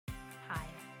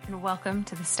and welcome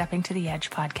to the Stepping to the Edge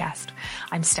podcast.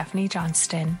 I'm Stephanie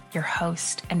Johnston, your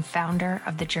host and founder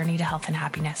of the Journey to Health and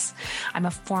Happiness. I'm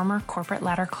a former corporate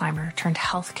ladder climber turned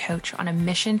health coach on a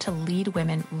mission to lead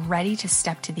women ready to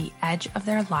step to the edge of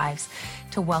their lives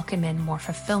to welcome in more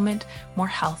fulfillment, more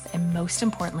health, and most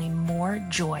importantly, more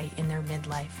joy in their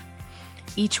midlife.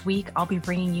 Each week, I'll be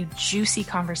bringing you juicy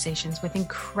conversations with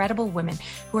incredible women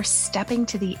who are stepping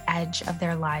to the edge of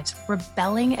their lives,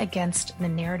 rebelling against the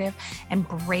narrative, and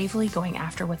bravely going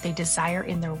after what they desire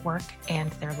in their work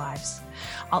and their lives.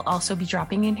 I'll also be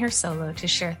dropping in here solo to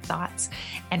share thoughts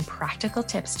and practical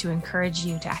tips to encourage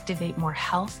you to activate more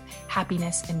health,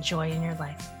 happiness, and joy in your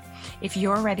life. If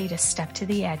you're ready to step to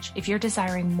the edge, if you're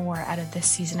desiring more out of this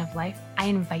season of life, I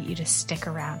invite you to stick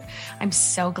around. I'm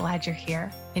so glad you're here.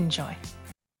 Enjoy.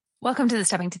 Welcome to the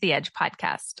Stepping to the Edge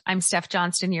podcast. I'm Steph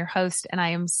Johnston, your host, and I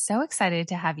am so excited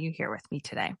to have you here with me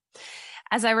today.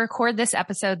 As I record this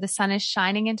episode, the sun is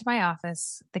shining into my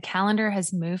office. The calendar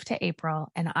has moved to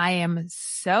April, and I am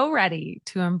so ready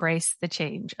to embrace the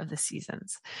change of the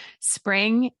seasons.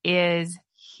 Spring is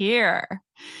here.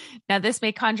 Now, this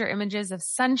may conjure images of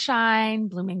sunshine,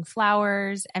 blooming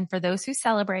flowers, and for those who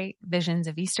celebrate, visions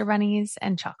of Easter bunnies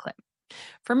and chocolate.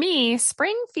 For me,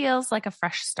 spring feels like a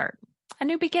fresh start. A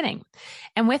new beginning.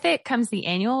 And with it comes the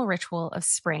annual ritual of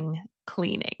spring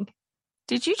cleaning.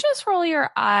 Did you just roll your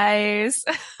eyes?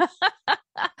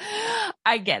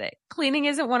 I get it. Cleaning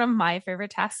isn't one of my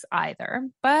favorite tasks either,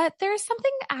 but there's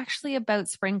something actually about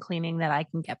spring cleaning that I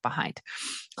can get behind.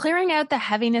 Clearing out the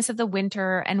heaviness of the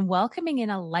winter and welcoming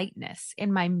in a lightness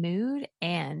in my mood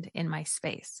and in my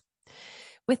space.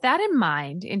 With that in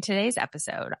mind, in today's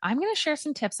episode, I'm going to share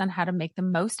some tips on how to make the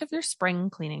most of your spring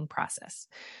cleaning process.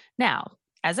 Now,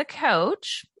 as a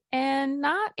coach, and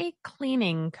not a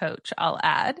cleaning coach, I'll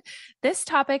add, this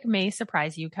topic may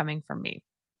surprise you coming from me.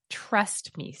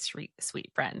 Trust me,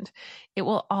 sweet friend. It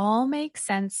will all make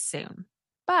sense soon.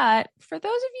 But for those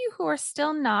of you who are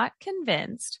still not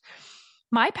convinced,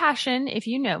 my passion, if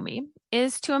you know me,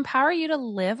 is to empower you to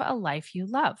live a life you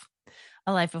love,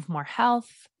 a life of more health,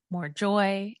 more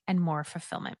joy, and more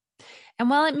fulfillment. And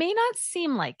while it may not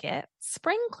seem like it,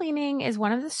 spring cleaning is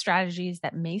one of the strategies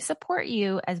that may support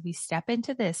you as we step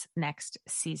into this next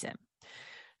season.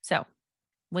 So,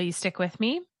 will you stick with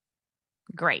me?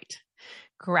 Great.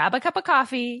 Grab a cup of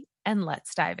coffee and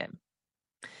let's dive in.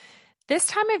 This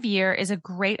time of year is a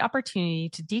great opportunity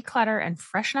to declutter and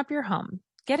freshen up your home,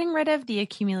 getting rid of the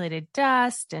accumulated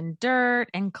dust and dirt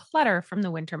and clutter from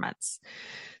the winter months.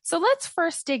 So let's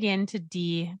first dig into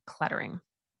decluttering.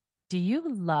 Do you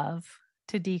love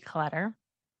to declutter?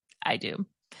 I do.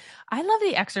 I love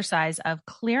the exercise of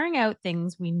clearing out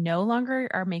things we no longer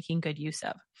are making good use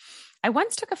of. I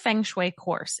once took a feng shui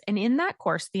course, and in that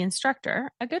course, the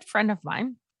instructor, a good friend of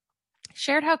mine,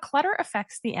 shared how clutter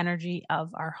affects the energy of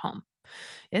our home.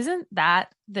 Isn't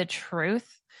that the truth?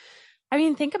 I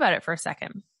mean, think about it for a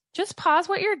second. Just pause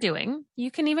what you're doing.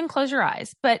 You can even close your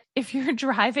eyes. But if you're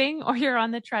driving or you're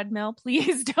on the treadmill,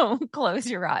 please don't close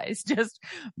your eyes. Just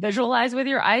visualize with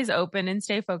your eyes open and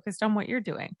stay focused on what you're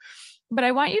doing. But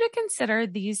I want you to consider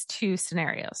these two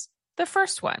scenarios. The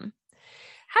first one,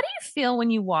 how do you feel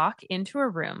when you walk into a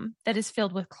room that is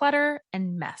filled with clutter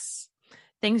and mess?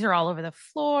 Things are all over the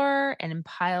floor and in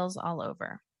piles all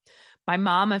over. My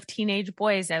mom of teenage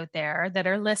boys out there that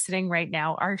are listening right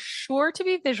now are sure to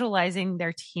be visualizing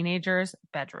their teenager's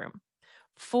bedroom.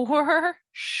 For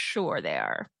sure they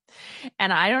are.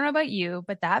 And I don't know about you,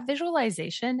 but that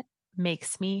visualization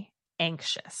makes me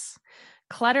anxious.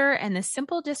 Clutter and the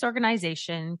simple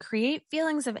disorganization create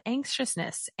feelings of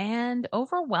anxiousness and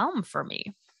overwhelm for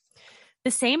me.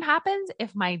 The same happens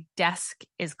if my desk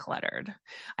is cluttered.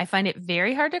 I find it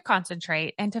very hard to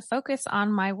concentrate and to focus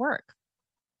on my work.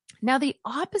 Now, the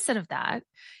opposite of that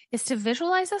is to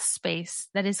visualize a space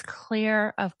that is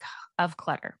clear of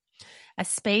clutter, a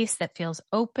space that feels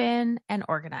open and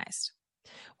organized.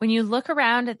 When you look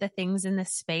around at the things in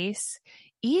this space,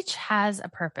 each has a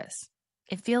purpose.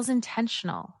 It feels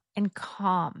intentional and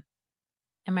calm.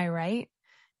 Am I right?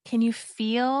 Can you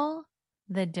feel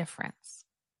the difference?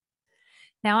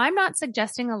 Now, I'm not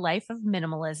suggesting a life of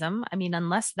minimalism. I mean,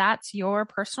 unless that's your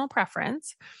personal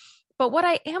preference. But what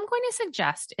I am going to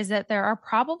suggest is that there are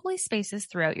probably spaces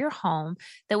throughout your home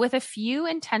that with a few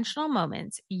intentional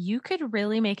moments, you could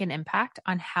really make an impact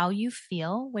on how you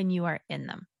feel when you are in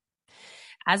them.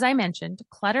 As I mentioned,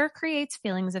 clutter creates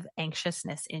feelings of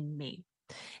anxiousness in me.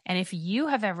 And if you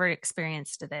have ever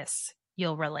experienced this,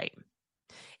 you'll relate.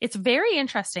 It's very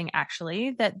interesting,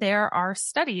 actually, that there are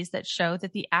studies that show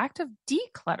that the act of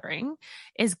decluttering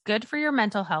is good for your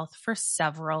mental health for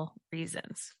several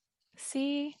reasons.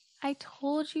 See, I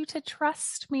told you to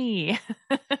trust me.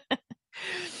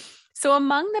 So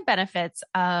among the benefits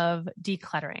of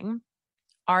decluttering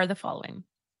are the following.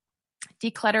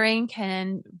 Decluttering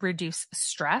can reduce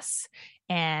stress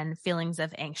and feelings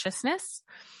of anxiousness.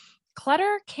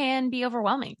 Clutter can be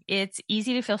overwhelming. It's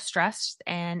easy to feel stressed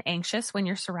and anxious when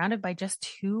you're surrounded by just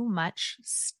too much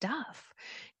stuff.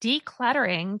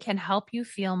 Decluttering can help you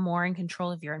feel more in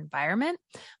control of your environment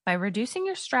by reducing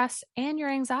your stress and your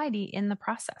anxiety in the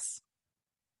process.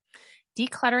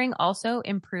 Decluttering also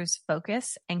improves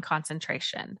focus and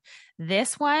concentration.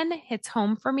 This one hits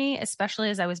home for me, especially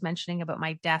as I was mentioning about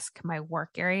my desk, my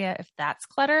work area. If that's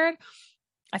cluttered,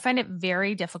 I find it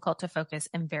very difficult to focus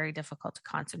and very difficult to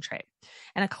concentrate.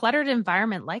 And a cluttered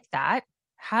environment like that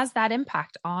has that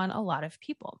impact on a lot of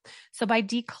people. So by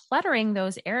decluttering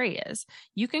those areas,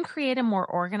 you can create a more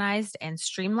organized and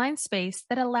streamlined space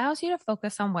that allows you to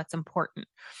focus on what's important.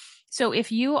 So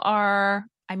if you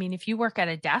work at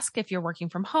a desk, if you're working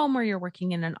from home or you're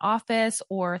working in an office,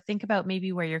 or think about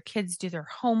maybe where your kids do their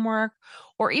homework,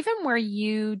 or even where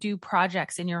you do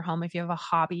projects in your home, if you have a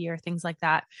hobby or things like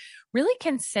that, really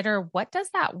consider, what does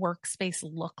that workspace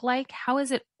look like? How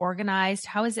is it organized?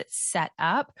 How is it set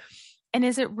up? And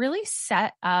is it really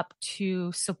set up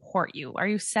to support you? Are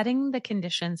you setting the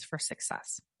conditions for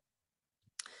success?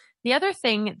 The other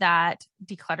thing that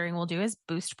decluttering will do is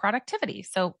boost productivity.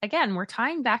 So again, we're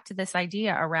tying back to this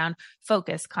idea around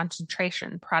focus,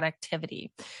 concentration,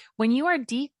 productivity. When you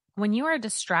are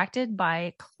distracted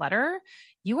by clutter,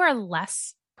 you are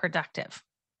less productive.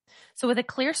 So with a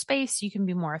clear space, you can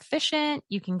be more efficient,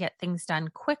 you can get things done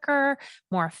quicker,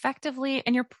 more effectively,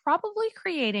 and you're probably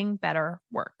creating better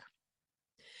work.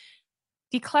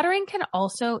 Decluttering can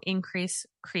also increase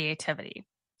creativity.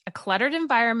 A cluttered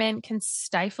environment can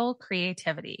stifle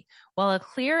creativity, while a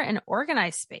clear and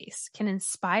organized space can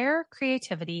inspire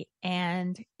creativity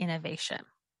and innovation.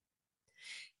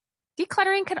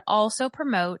 Decluttering can also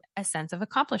promote a sense of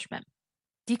accomplishment.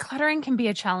 Decluttering can be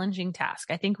a challenging task.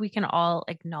 I think we can all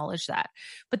acknowledge that.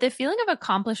 But the feeling of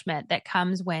accomplishment that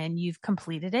comes when you've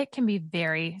completed it can be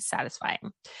very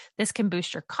satisfying. This can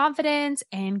boost your confidence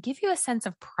and give you a sense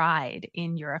of pride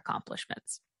in your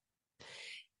accomplishments.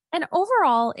 And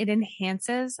overall, it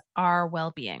enhances our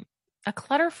well-being. A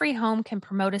clutter-free home can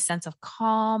promote a sense of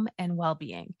calm and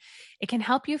well-being. It can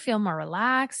help you feel more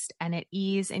relaxed and at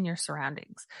ease in your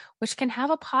surroundings, which can have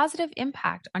a positive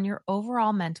impact on your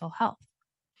overall mental health.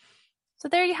 So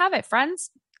there you have it,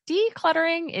 friends.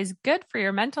 Decluttering is good for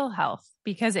your mental health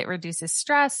because it reduces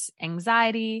stress,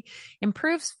 anxiety,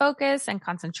 improves focus and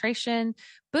concentration,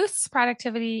 boosts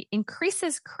productivity,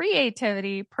 increases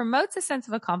creativity, promotes a sense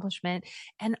of accomplishment,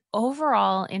 and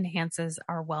overall enhances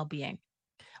our well-being.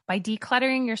 By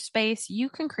decluttering your space, you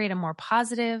can create a more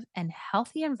positive and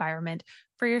healthy environment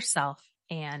for yourself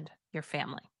and your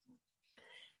family.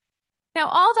 Now,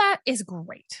 all that is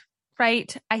great,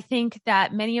 right? I think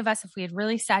that many of us, if we had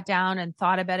really sat down and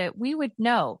thought about it, we would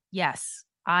know, yes,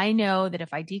 I know that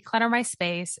if I declutter my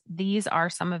space, these are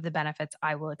some of the benefits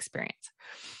I will experience.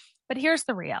 But here's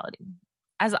the reality.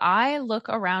 As I look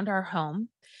around our home,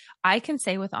 I can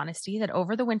say with honesty that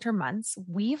over the winter months,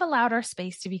 we've allowed our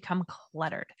space to become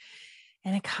cluttered.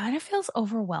 And it kind of feels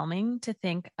overwhelming to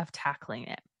think of tackling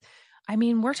it. I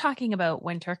mean, we're talking about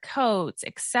winter coats,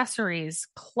 accessories,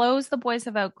 clothes the boys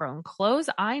have outgrown, clothes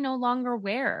I no longer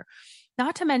wear,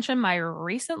 not to mention my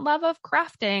recent love of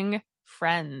crafting.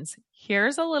 Friends,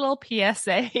 here's a little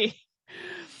PSA,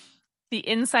 the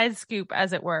inside scoop,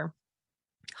 as it were.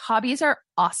 Hobbies are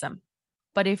awesome,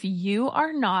 but if you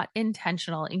are not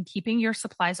intentional in keeping your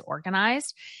supplies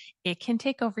organized, it can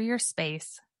take over your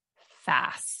space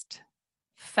fast.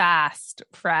 Fast,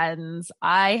 friends.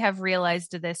 I have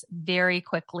realized this very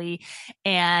quickly,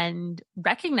 and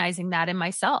recognizing that in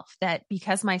myself, that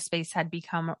because my space had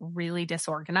become really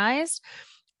disorganized,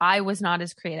 I was not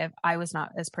as creative, I was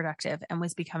not as productive, and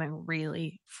was becoming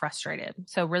really frustrated.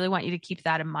 So really want you to keep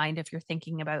that in mind if you're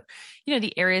thinking about,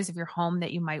 the areas of your home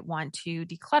that you might want to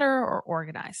declutter or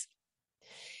organize.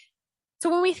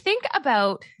 So when we think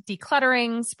about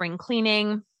decluttering, spring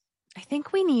cleaning, I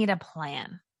think we need a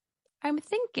plan. I'm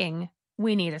thinking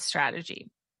we need a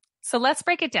strategy. So let's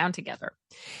break it down together.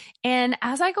 And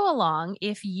as I go along,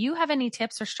 if you have any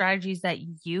tips or strategies that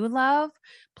you love,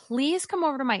 please come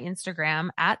over to my Instagram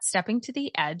at Stepping to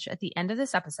the Edge at the end of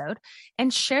this episode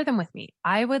and share them with me.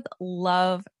 I would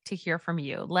love to hear from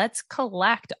you. Let's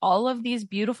collect all of these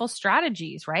beautiful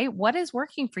strategies, right? What is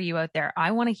working for you out there?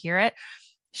 I want to hear it.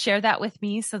 Share that with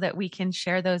me so that we can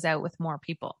share those out with more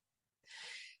people.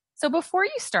 So before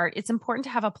you start, it's important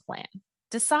to have a plan.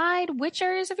 Decide which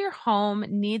areas of your home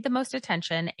need the most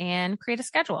attention and create a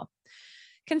schedule.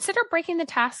 Consider breaking the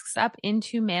tasks up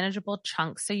into manageable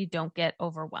chunks so you don't get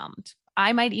overwhelmed.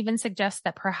 I might even suggest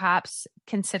that perhaps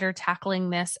consider tackling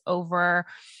this over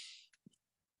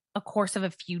a course of a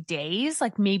few days.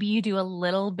 Like maybe you do a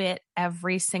little bit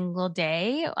every single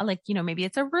day. Like, maybe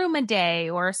it's a room a day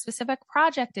or a specific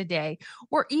project a day,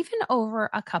 or even over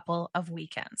a couple of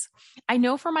weekends. I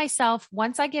know for myself,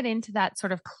 once I get into that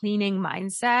sort of cleaning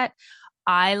mindset,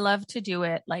 I love to do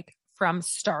it like from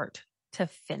start to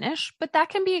finish, but that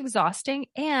can be exhausting.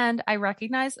 And I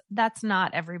recognize that's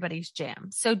not everybody's jam.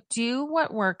 So do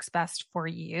what works best for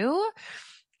you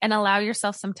and allow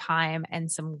yourself some time and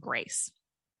some grace.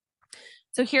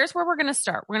 So here's where we're going to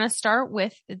start. We're going to start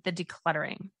with the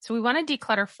decluttering. So we want to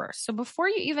declutter first. So before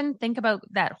you even think about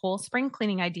that whole spring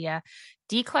cleaning idea,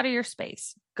 declutter your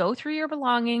space. Go through your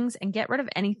belongings and get rid of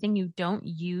anything you don't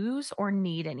use or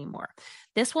need anymore.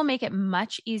 This will make it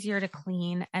much easier to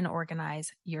clean and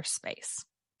organize your space.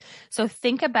 So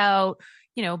think about,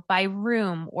 by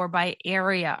room or by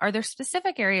area. Are there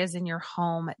specific areas in your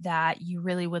home that you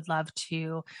really would love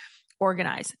to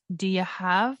organize? Do you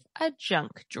have a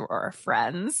junk drawer,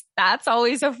 friends? That's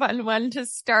always a fun one to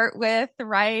start with,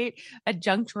 right? A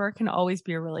junk drawer can always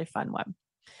be a really fun one.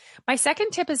 My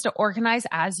second tip is to organize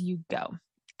as you go.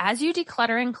 As you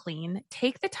declutter and clean,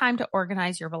 take the time to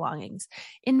organize your belongings.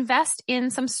 Invest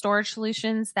in some storage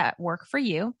solutions that work for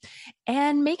you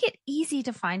and make it easy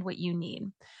to find what you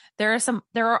need. There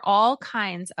are all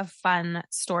kinds of fun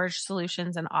storage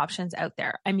solutions and options out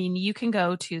there. I mean, you can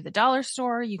go to the dollar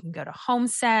store, you can go to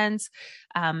HomeSense.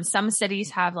 Some cities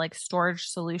have like storage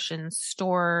solutions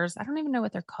stores. I don't even know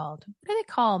what they're called. What are they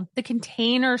called? The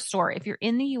Container Store. If you're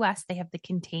in the US, they have the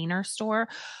Container Store.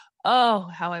 Oh,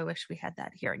 how I wish we had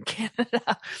that here in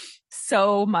Canada.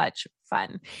 So much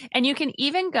fun. And you can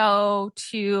even go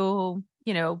to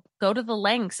the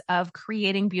lengths of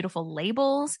creating beautiful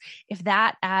labels if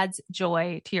that adds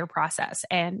joy to your process.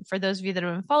 And for those of you that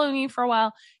have been following me for a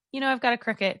while, I've got a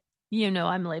Cricut.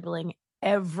 I'm labeling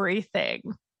everything.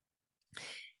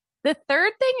 The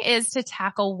third thing is to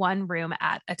tackle one room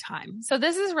at a time. So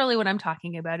this is really what I'm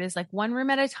talking about, is like one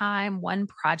room at a time, one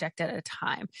project at a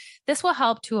time. This will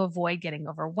help to avoid getting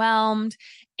overwhelmed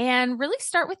and really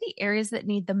start with the areas that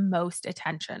need the most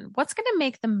attention. What's going to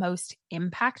make the most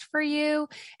impact for you?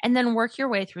 And then work your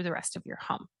way through the rest of your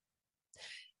home.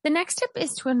 The next tip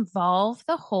is to involve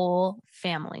the whole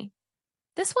family.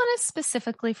 This one is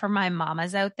specifically for my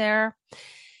mamas out there.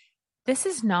 This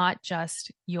is not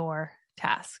just your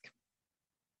task.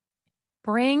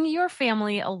 Bring your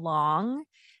family along,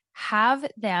 have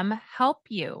them help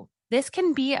you. This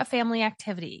can be a family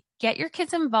activity. Get your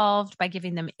kids involved by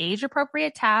giving them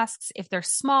age-appropriate tasks. If they're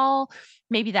small,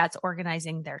 maybe that's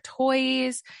organizing their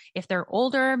toys. If they're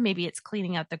older, maybe it's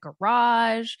cleaning out the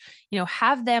garage.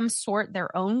 Have them sort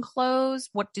their own clothes.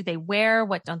 What do they wear?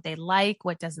 What don't they like?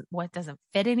 What doesn't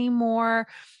fit anymore?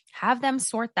 Have them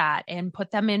sort that and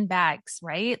put them in bags,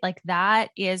 right? Like that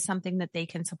is something that they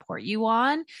can support you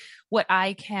on. What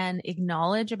I can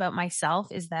acknowledge about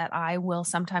myself is that I will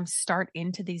sometimes start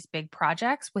into these big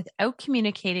projects without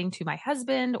communicating to my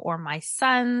husband or my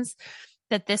sons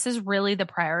that this is really the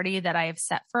priority that I have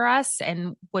set for us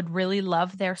and would really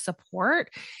love their support.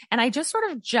 And I just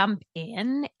sort of jump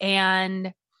in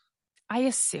and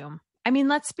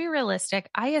let's be realistic.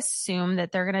 I assume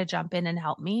that they're going to jump in and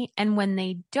help me. And when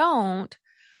they don't,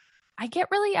 I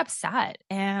get really upset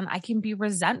and I can be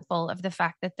resentful of the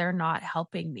fact that they're not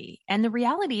helping me. And the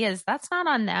reality is that's not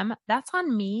on them. That's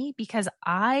on me because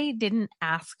I didn't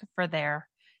ask for their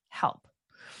help.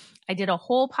 I did a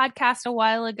whole podcast a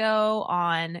while ago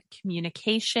on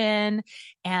communication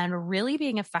and really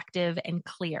being effective and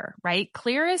clear, right?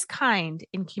 Clear is kind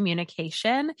in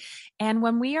communication. And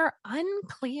when we are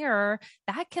unclear,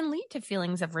 that can lead to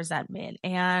feelings of resentment.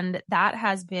 And that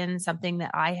has been something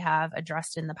that I have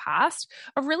addressed in the past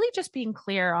of really just being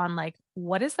clear on like,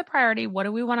 what is the priority? What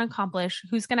do we want to accomplish?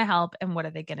 Who's going to help? And what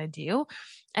are they going to do?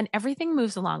 And everything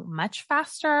moves along much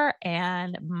faster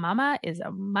and mama is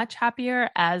much happier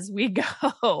as we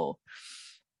go.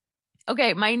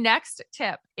 Okay, my next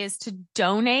tip is to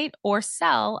donate or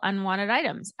sell unwanted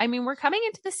items. I mean, we're coming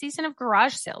into the season of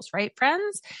garage sales, right,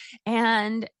 friends?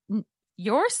 And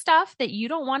your stuff that you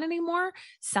don't want anymore,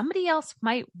 somebody else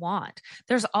might want.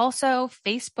 There's also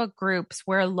Facebook groups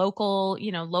where local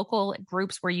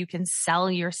groups where you can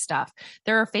sell your stuff.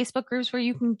 There are Facebook groups where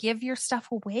you can give your stuff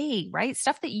away, right?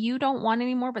 Stuff that you don't want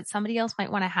anymore, but somebody else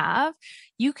might want to have.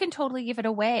 You can totally give it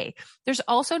away. There's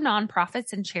also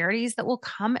nonprofits and charities that will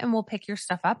come and will pick your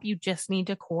stuff up. You just need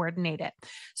to coordinate it.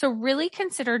 So really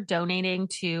consider donating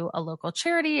to a local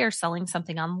charity or selling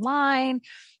something online.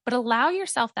 but allow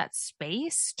yourself that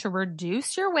space to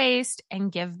reduce your waste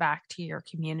and give back to your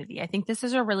community. I think this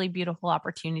is a really beautiful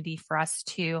opportunity for us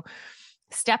to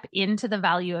step into the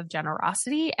value of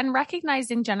generosity and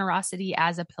recognizing generosity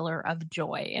as a pillar of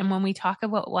joy. And when we talk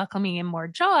about welcoming in more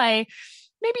joy,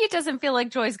 maybe it doesn't feel like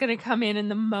joy is going to come in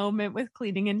the moment with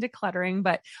cleaning and decluttering,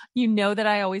 but you know that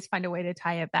I always find a way to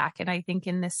tie it back. And I think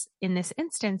in this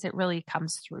instance, it really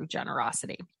comes through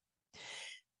generosity.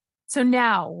 So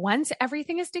now, once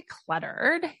everything is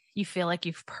decluttered, you feel like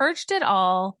you've purged it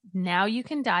all. Now you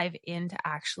can dive into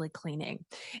actually cleaning.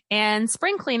 And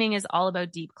spring cleaning is all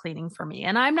about deep cleaning for me.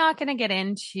 And I'm not going to get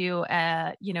into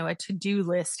a to-do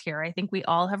list here. I think we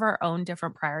all have our own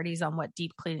different priorities on what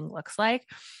deep cleaning looks like.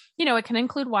 It can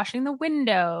include washing the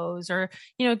windows or,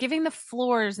 giving the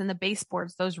floors and the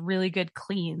baseboards those really good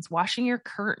cleans, washing your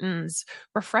curtains,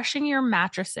 refreshing your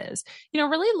mattresses,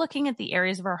 really looking at the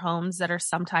areas of our homes that are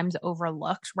sometimes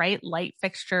overlooked, right? Light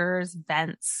fixtures,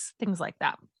 vents, things like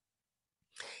that.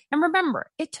 And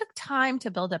remember, it took time to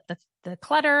build up the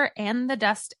clutter and the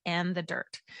dust and the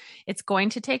dirt. It's going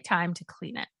to take time to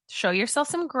clean it. Show yourself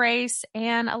some grace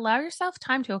and allow yourself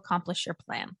time to accomplish your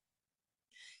plan.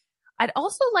 I'd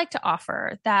also like to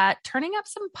offer that turning up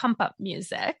some pump up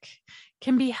music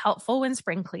can be helpful when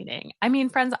spring cleaning. I mean,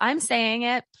 friends, I'm saying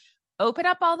it. Open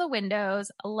up all the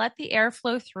windows, let the air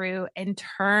flow through, and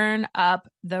turn up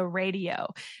the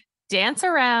radio. Dance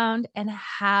around and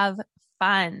have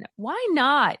fun. Why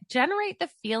not? Generate the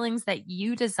feelings that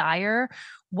you desire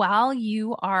while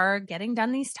you are getting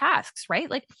done these tasks, right?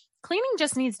 Like cleaning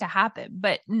just needs to happen,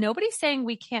 but nobody's saying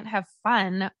we can't have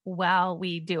fun while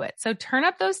we do it. So turn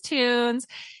up those tunes,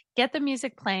 get the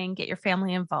music playing, get your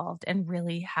family involved, and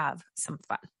really have some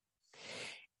fun.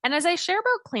 And as I share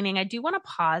about cleaning, I do want to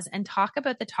pause and talk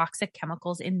about the toxic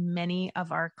chemicals in many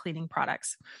of our cleaning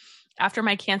products. After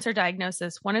my cancer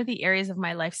diagnosis, one of the areas of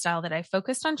my lifestyle that I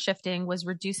focused on shifting was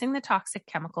reducing the toxic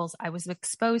chemicals I was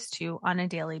exposed to on a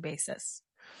daily basis.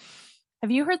 Have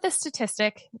you heard the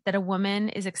statistic that a woman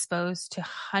is exposed to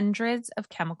hundreds of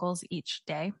chemicals each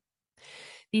day?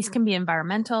 These can be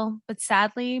environmental, but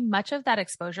sadly, much of that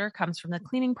exposure comes from the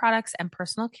cleaning products and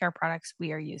personal care products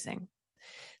we are using.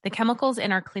 The chemicals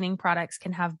in our cleaning products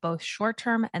can have both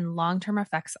short-term and long-term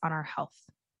effects on our health.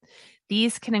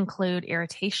 These can include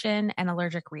irritation and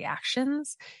allergic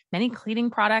reactions. Many cleaning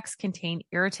products contain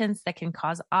irritants that can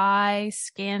cause eye,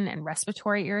 skin, and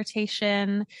respiratory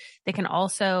irritation. They can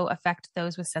also affect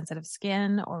those with sensitive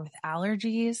skin or with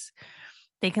allergies.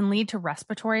 They can lead to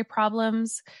respiratory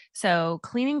problems. So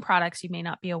cleaning products you may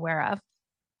not be aware of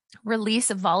release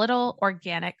volatile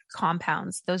organic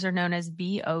compounds, those are known as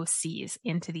VOCs,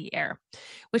 into the air,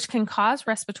 which can cause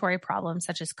respiratory problems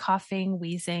such as coughing,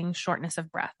 wheezing, shortness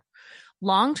of breath.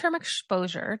 Long-term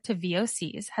exposure to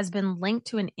VOCs has been linked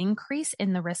to an increase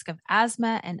in the risk of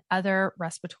asthma and other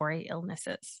respiratory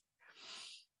illnesses.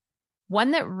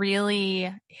 One that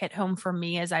really hit home for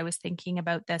me as I was thinking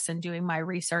about this and doing my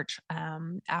research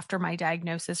after my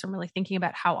diagnosis and really thinking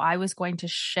about how I was going to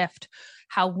shift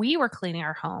how we were cleaning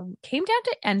our home came down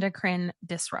to endocrine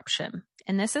disruption.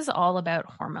 And this is all about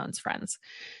hormones, friends.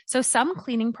 So some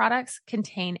cleaning products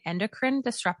contain endocrine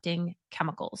disrupting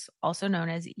chemicals, also known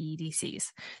as EDCs,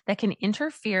 that can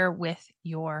interfere with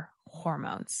your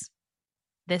hormones.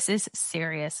 This is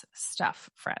serious stuff,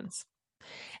 friends.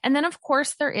 And then, of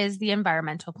course, there is the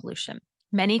environmental pollution.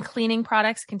 Many cleaning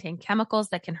products contain chemicals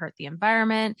that can hurt the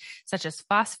environment, such as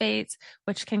phosphates,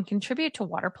 which can contribute to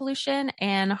water pollution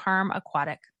and harm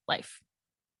aquatic life.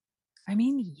 I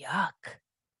mean, yuck,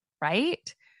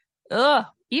 right? Ugh.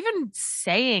 Even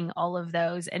saying all of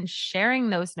those and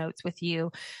sharing those notes with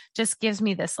you just gives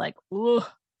me this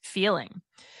feeling.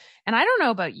 And I don't know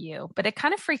about you, but it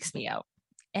kind of freaks me out.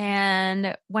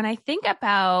 And when I think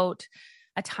about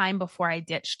a time before I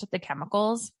ditched the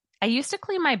chemicals, I used to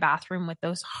clean my bathroom with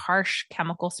those harsh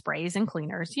chemical sprays and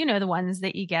cleaners, the ones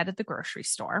that you get at the grocery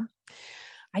store.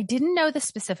 I didn't know the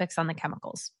specifics on the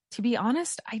chemicals. To be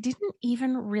honest, I didn't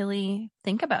even really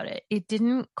think about it. It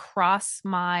didn't cross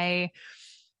my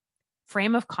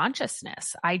frame of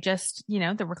consciousness. I just,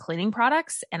 there were cleaning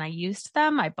products and I used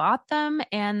them, I bought them,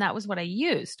 and that was what I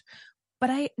used. But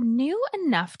I knew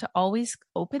enough to always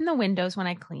open the windows when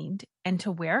I cleaned and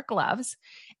to wear gloves.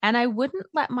 And I wouldn't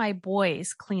let my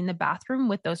boys clean the bathroom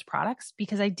with those products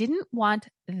because I didn't want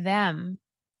them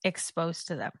exposed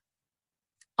to them.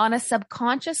 On a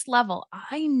subconscious level,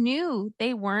 I knew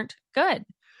they weren't good.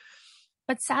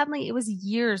 But sadly, it was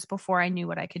years before I knew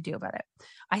what I could do about it.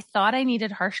 I thought I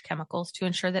needed harsh chemicals to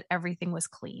ensure that everything was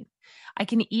clean. I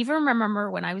can even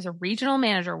remember when I was a regional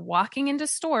manager walking into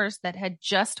stores that had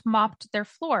just mopped their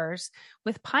floors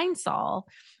with Pine Sol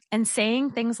and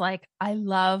saying things like, I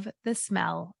love the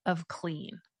smell of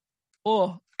clean.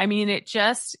 Oh, I mean, it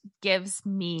just gives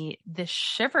me the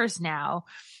shivers now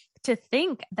to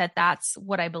think that that's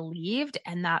what I believed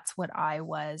and that's what I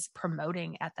was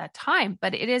promoting at that time.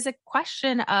 But it is a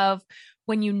question of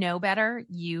when you know better,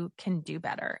 you can do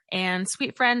better. And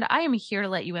sweet friend, I am here to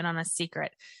let you in on a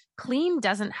secret. Clean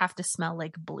doesn't have to smell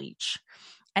like bleach.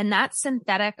 And that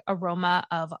synthetic aroma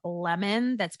of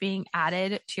lemon that's being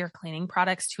added to your cleaning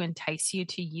products to entice you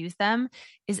to use them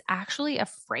is actually a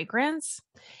fragrance.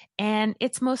 And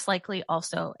it's most likely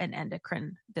also an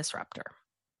endocrine disruptor.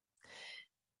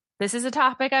 This is a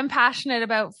topic I'm passionate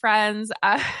about, friends.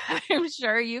 I'm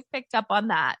sure you've picked up on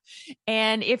that.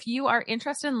 And if you are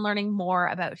interested in learning more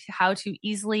about how to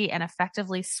easily and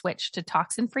effectively switch to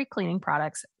toxin-free cleaning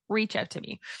products, reach out to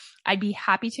me. I'd be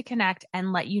happy to connect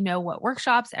and let you know what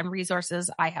workshops and resources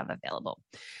I have available.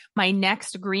 My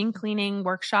next green cleaning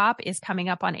workshop is coming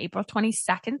up on April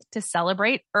 22nd to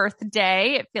celebrate Earth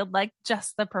Day. It feels like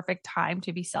just the perfect time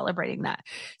to be celebrating that.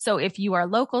 So if you are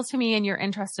local to me and you're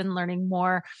interested in learning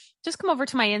more, just come over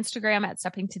to my Instagram at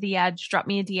Stepping to the Edge, drop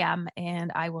me a DM,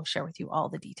 and I will share with you all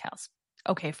the details.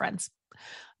 Okay, friends.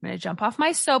 I'm going to jump off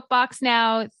my soapbox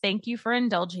now. Thank you for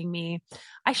indulging me.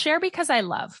 I share because I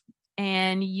love,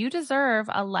 and you deserve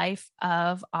a life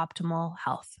of optimal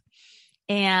health.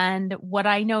 And what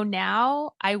I know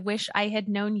now, I wish I had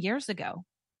known years ago.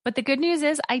 But the good news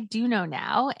is I do know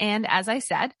now. And as I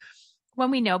said, when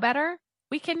we know better,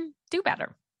 we can do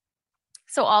better.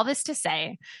 So all this to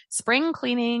say, spring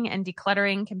cleaning and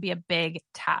decluttering can be a big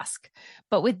task.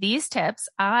 But with these tips,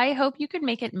 I hope you can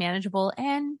make it manageable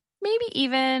and maybe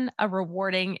even a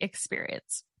rewarding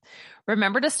experience.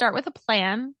 Remember to start with a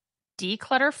plan,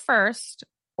 declutter first,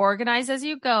 organize as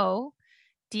you go,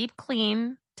 deep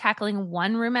clean, tackling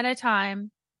one room at a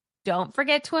time. Don't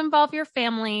forget to involve your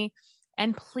family,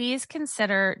 and please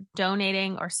consider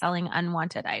donating or selling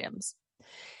unwanted items.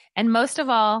 And most of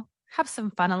all, have some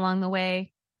fun along the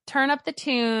way. Turn up the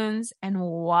tunes and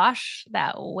wash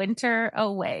that winter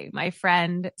away, my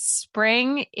friend.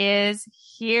 Spring is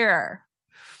here.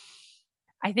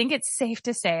 I think it's safe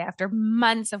to say after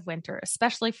months of winter,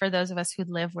 especially for those of us who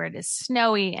live where it is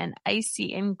snowy and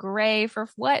icy and gray for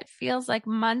what feels like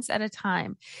months at a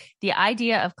time, the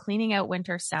idea of cleaning out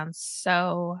winter sounds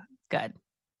so good.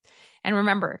 And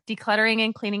remember, decluttering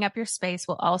and cleaning up your space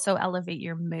will also elevate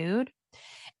your mood,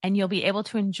 and you'll be able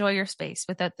to enjoy your space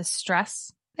without the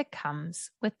stress that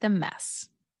comes with the mess.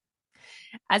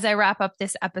 As I wrap up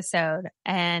this episode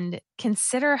and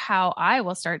consider how I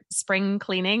will start spring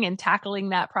cleaning and tackling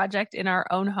that project in our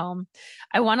own home,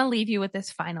 I want to leave you with this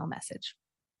final message.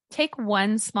 Take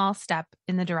one small step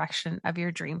in the direction of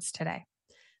your dreams today.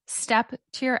 Step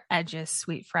to your edges,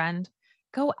 sweet friend.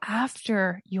 Go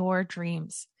after your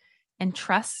dreams and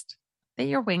trust that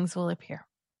your wings will appear.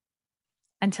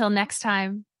 Until next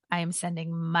time, I am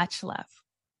sending much love.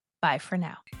 Bye for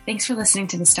now. Thanks for listening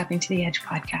to the Stepping to the Edge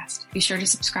podcast. Be sure to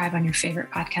subscribe on your favorite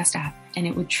podcast app, and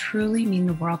it would truly mean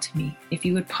the world to me if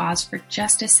you would pause for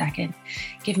just a second,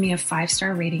 give me a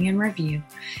 5-star rating and review,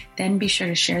 then be sure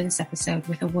to share this episode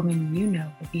with a woman you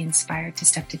know will be inspired to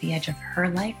step to the edge of her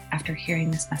life after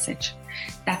hearing this message.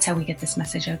 That's how we get this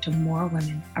message out to more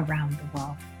women around the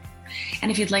world. And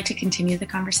if you'd like to continue the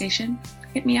conversation,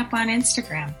 hit me up on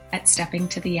Instagram at Stepping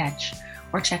to the Edge,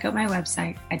 or check out my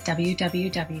website at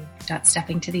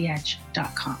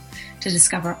www.steppingtotheedge.com to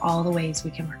discover all the ways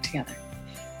we can work together.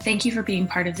 Thank you for being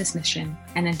part of this mission.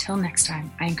 And until next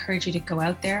time, I encourage you to go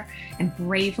out there and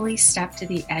bravely step to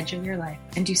the edge of your life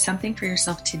and do something for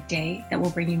yourself today that will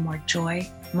bring you more joy,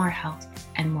 more health,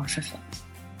 and more fulfillment.